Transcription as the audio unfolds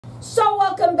So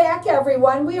welcome back,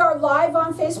 everyone. We are live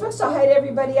on Facebook, so hi to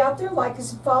everybody out there. Like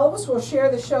us and follow us. We'll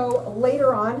share the show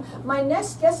later on. My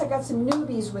next guest, I got some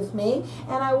newbies with me,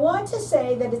 and I want to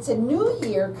say that it's a new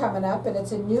year coming up, and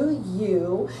it's a new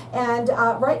you. And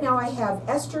right now I have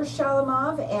Esther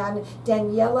Shalamov and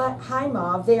Daniela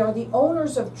Haimov. They are the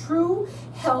owners of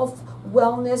TruHealth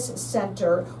Wellness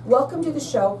Center. Welcome to the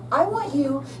show. I want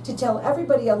you to tell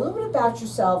everybody a little bit about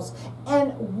yourselves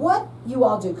and what you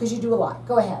all do, because you do a lot.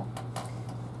 Go ahead.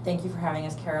 Thank you for having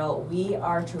us, Carol. We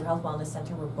are TruHealth Wellness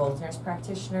Center. We're both nurse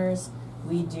practitioners.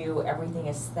 We do everything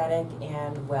aesthetic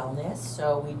and wellness.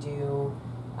 So we do,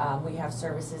 we have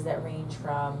services that range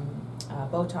from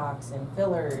Botox and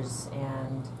fillers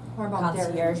and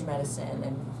concierge medicine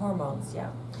and hormones,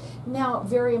 yeah. Now,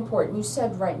 very important, you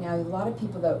said right now, a lot of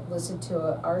people that listen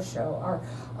to our show are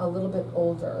a little bit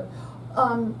older.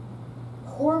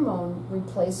 Hormone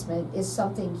replacement is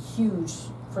something huge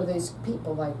for these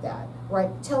people like that, right?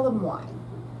 Tell them why.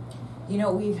 You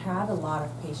know, we've had a lot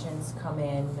of patients come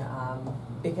in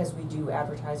because we do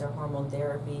advertise our hormone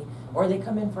therapy, or they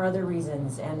come in for other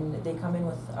reasons, and they come in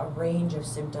with a range of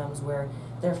symptoms where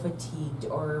they're fatigued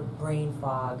or brain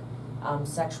fog,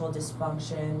 sexual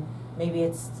dysfunction, maybe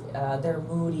it's they're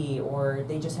moody, or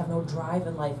they just have no drive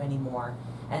in life anymore.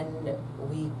 And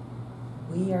we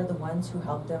are the ones who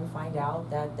help them find out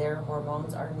that their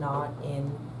hormones are not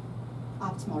in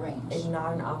optimal range.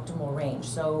 Not an optimal range.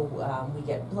 So we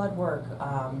get blood work,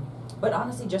 but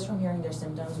honestly, just from hearing their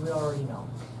symptoms, we already know.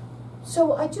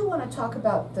 So I do want to talk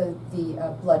about the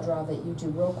blood draw that you do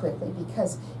real quickly,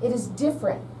 because it is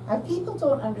different. People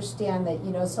don't understand that,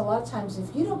 you know, so a lot of times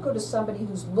if you don't go to somebody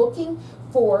who's looking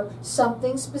for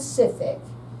something specific,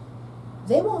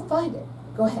 they won't find it.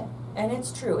 Go ahead. And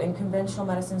it's true, in conventional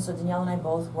medicine, so Danielle and I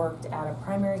both worked at a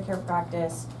primary care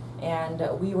practice, and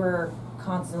we were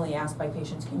constantly asked by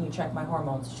patients, can you check my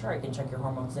hormones? Sure, I can check your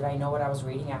hormones. Did I know what I was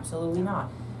reading? Absolutely not.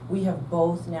 We have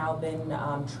both now been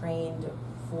trained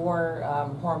for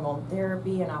hormone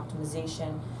therapy and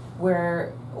optimization,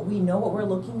 where we know what we're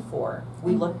looking for.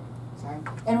 We look. Sorry.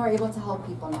 And we're able to help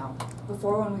people now.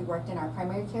 Before, when we worked in our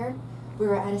primary care, we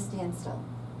were at a standstill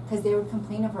because they would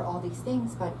complain over all these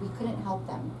things, but we couldn't help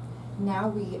them. Now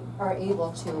we are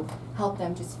able to help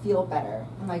them just feel better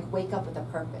and like wake up with a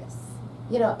purpose.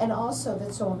 You know, and also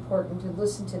that's so important to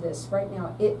listen to this right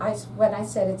now. When I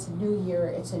said it's a new year,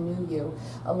 it's a new you.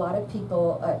 A lot of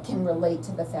people can relate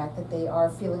to the fact that they are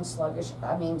feeling sluggish.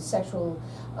 I mean, sexual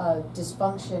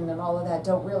dysfunction and all of that.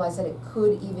 Don't realize that it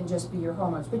could even just be your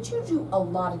hormones. But you do a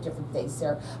lot of different things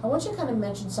there. I want you to kind of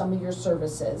mention some of your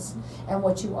services and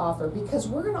what you offer, because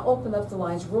we're going to open up the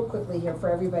lines real quickly here for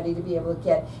everybody to be able to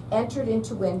get entered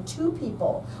into win. 2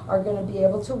 people are going to be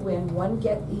able to win.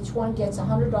 Each one gets a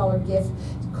 $100 gift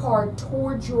card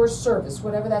towards your service,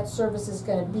 whatever that service is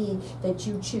going to be that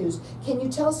you choose. Can you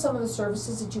tell some of the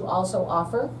services that you also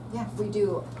offer? Yeah, we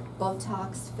do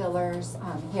Botox, fillers,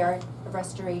 hair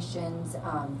restorations,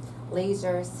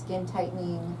 lasers, skin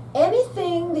tightening.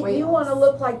 Anything that you want to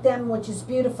look like them, which is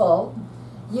beautiful,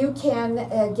 you can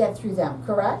get through them,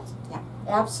 correct? Yeah.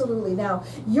 Absolutely. Now,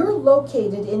 you're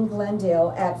located in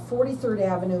Glendale at 43rd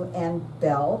Avenue and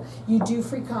Bell. You do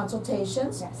free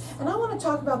consultations. Yes. And I want to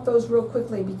talk about those real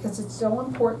quickly, because it's so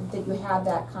important that you have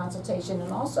that consultation.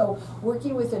 And also,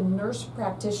 working with a nurse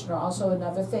practitioner, also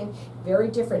another thing, very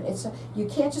different. You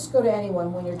can't just go to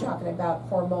anyone when you're talking about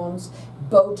hormones,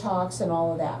 Botox, and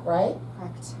all of that, right?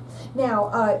 Correct.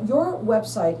 Now, your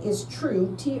website is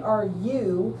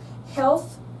TRU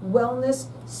Health Wellness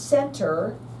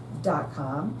Center.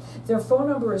 Their phone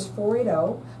number is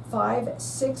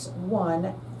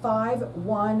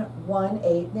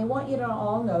 480-561-5118. They want you to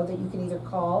all know that you can either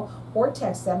call or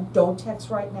text them. Don't text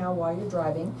right now while you're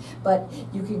driving, but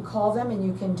you can call them and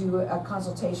you can do a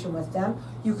consultation with them.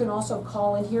 You can also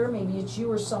call in here. Maybe it's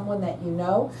you or someone that you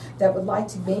know that would like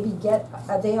to maybe get,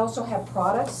 they also have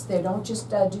products. They don't just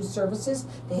do services.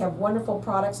 They have wonderful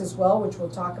products as well, which we'll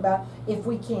talk about if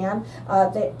we can.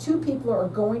 That 2 people are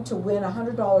going to win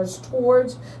 $100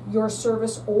 towards your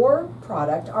service or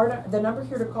product. The number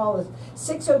here to call is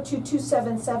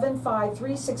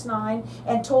 602-277-5369,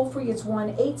 and toll free it's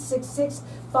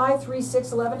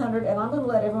 1-866-536-1100, and I'm going to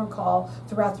let everyone call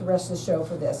throughout the rest of the show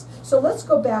for this. So let's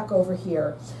go back over here.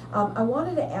 I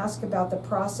wanted to ask about the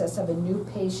process of a new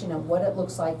patient and what it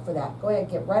looks like for that. Go ahead,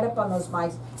 get right up on those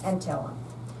mics and tell them.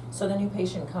 So the new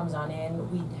patient comes on in,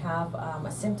 we have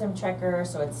a symptom checker,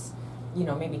 so it's, you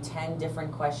know, maybe 10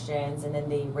 different questions, and then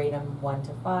they rate them 1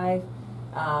 to 5.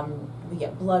 We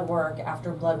get blood work.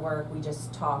 After blood work, we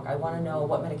just talk. I want to know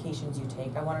what medications you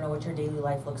take. I want to know what your daily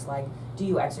life looks like. Do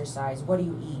you exercise? What do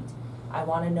you eat? I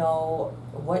want to know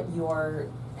what your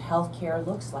healthcare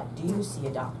looks like. Do you see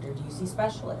a doctor? Do you see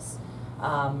specialists?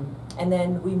 And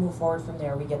then we move forward from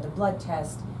there. We get the blood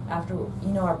test. After,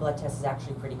 our blood test is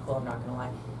actually pretty cool, I'm not gonna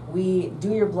lie. We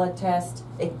do your blood test,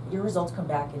 your results come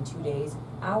back in 2 days.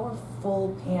 Our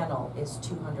full panel is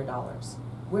 $200.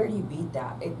 Where do you beat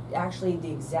that? Actually,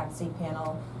 the exact same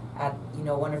panel at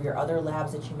one of your other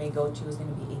labs that you may go to is going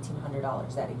to be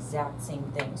 $1,800, that exact same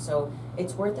thing. So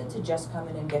it's worth it to just come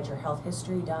in and get your health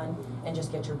history done and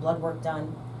just get your blood work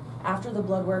done. After the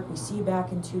blood work, we see you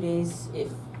back in 2 days.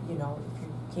 If you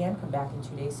can come back in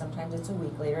 2 days, sometimes it's a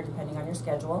week later depending on your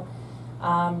schedule.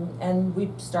 And we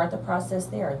start the process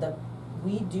there.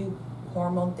 We do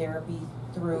hormone therapy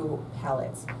through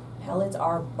pellets. Pellets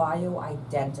are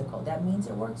bioidentical. That means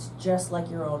it works just like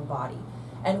your own body.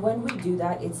 And when we do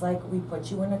that, it's like we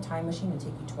put you in a time machine and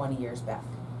take you 20 years back.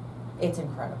 It's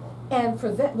incredible. And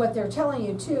for that, what they're telling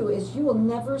you too is you will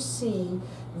never see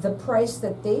the price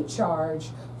that they charge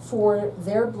for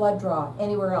their blood draw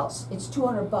anywhere else. It's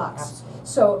 $200. Absolutely.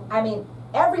 So I mean,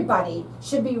 everybody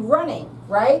should be running,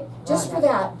 right? Just for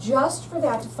that,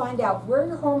 to find out where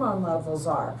your hormone levels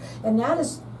are. And that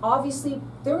is obviously,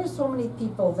 there are so many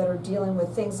people that are dealing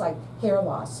with things like hair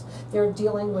loss. They're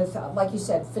dealing with, like you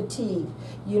said, fatigue.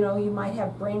 You might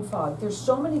have brain fog. There's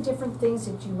so many different things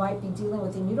that you might be dealing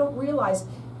with and you don't realize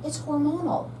it's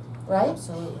hormonal, right?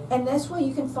 Absolutely. And that's where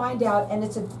you can find out, and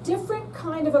it's a different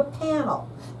kind of a panel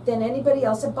than anybody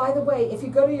else. And by the way, if you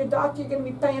go to your doctor, you're going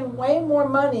to be paying way more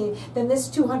money than this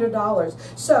 $200.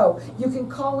 So you can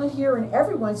call in here, and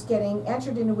everyone's getting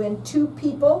entered in to win. 2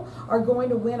 people are going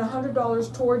to win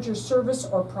 $100 towards your service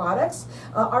or products.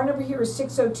 Our number here is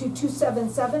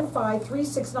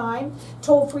 602-277-5369.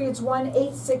 Toll free, it's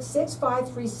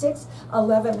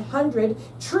 1-866-536-1100.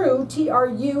 True,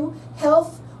 TRU,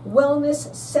 Health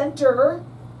Wellness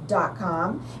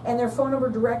Center.com, and their phone number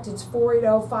direct, it's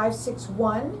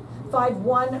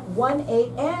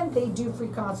 480-561-5118, and they do free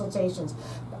consultations.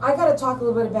 I got to talk a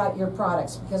little bit about your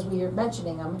products because we are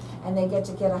mentioning them, and they get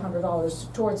to get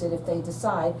 $100 towards it if they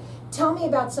decide. Tell me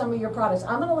about some of your products.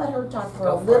 I'm going to let her talk for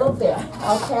a little bit,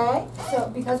 okay? So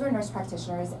because we're nurse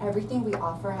practitioners, everything we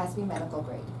offer has to be medical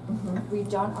grade. Mm-hmm. We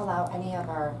don't allow any of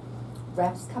our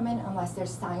reps come in unless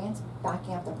there's science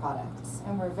backing up the products,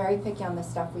 and we're very picky on the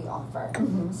stuff we offer.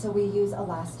 Mm-hmm. So we use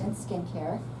Elastin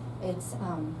skincare. It's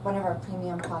one of our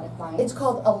premium product lines. It's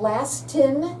called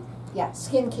Elastin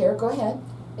Skincare. Go ahead.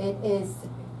 It's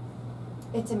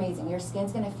amazing. Your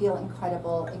skin's gonna feel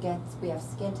incredible. We have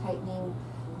skin tightening,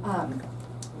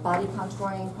 body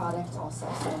contouring products also.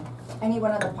 So any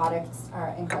one of the products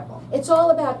are incredible. It's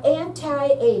all about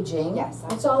anti-aging. Yes.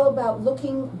 It's all about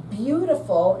looking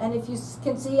beautiful. And if you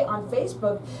can see on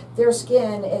Facebook, their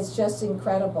skin is just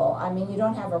incredible. I mean, you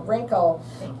don't have a wrinkle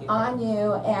on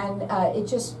you, and it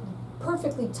just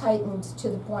perfectly tightened to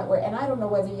the point where, and I don't know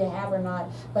whether you have or not,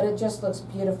 but it just looks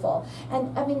beautiful.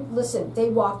 And I mean, listen, they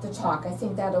walk the talk. I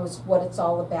think that is what it's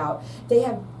all about. They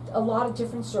have a lot of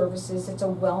different services. It's a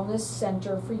wellness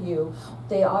center for you.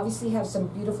 They obviously have some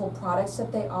beautiful products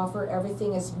that they offer.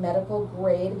 Everything is medical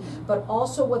grade, but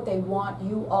also what they want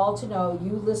you all to know,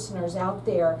 you listeners out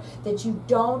there, that you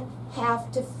don't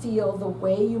have to feel the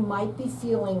way you might be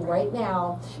feeling right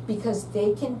now, because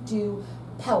they can do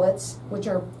pellets, which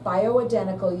are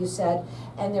bioidentical, you said,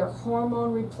 and they're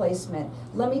hormone replacement.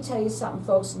 Let me tell you something,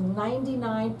 folks,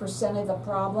 99% of the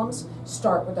problems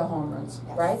start with the hormones,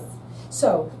 right?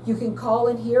 So you can call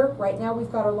in here. Right now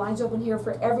we've got our lines open here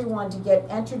for everyone to get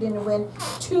entered in to win.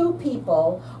 2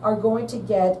 people are going to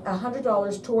get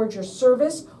 $100 towards your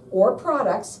service or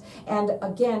products. And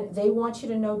again, they want you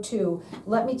to know too,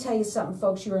 let me tell you something,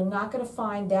 folks, you are not going to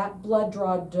find that blood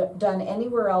draw done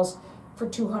anywhere else for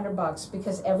 $200,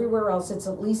 because everywhere else it's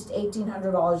at least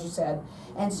 $1,800, you said.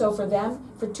 And so for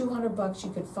them, for $200, you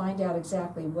could find out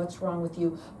exactly what's wrong with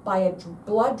you by a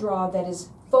blood draw that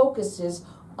focuses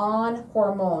on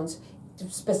hormones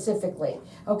specifically.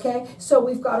 Okay, so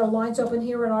we've got our lines open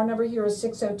here, and our number here is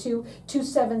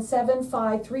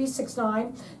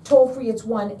 602-277-5369. Toll free, it's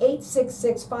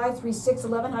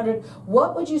 1-866-536-1100.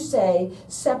 What would you say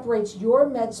separates your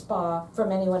med spa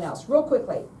from anyone else? Real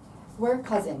quickly. We're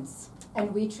cousins,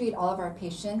 and we treat all of our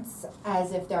patients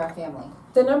as if they're our family.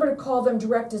 The number to call them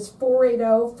direct is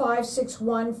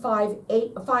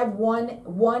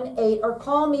 480-561-5118, or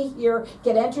call me here,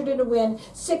 get entered in to win,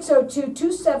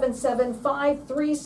 602-277-5369.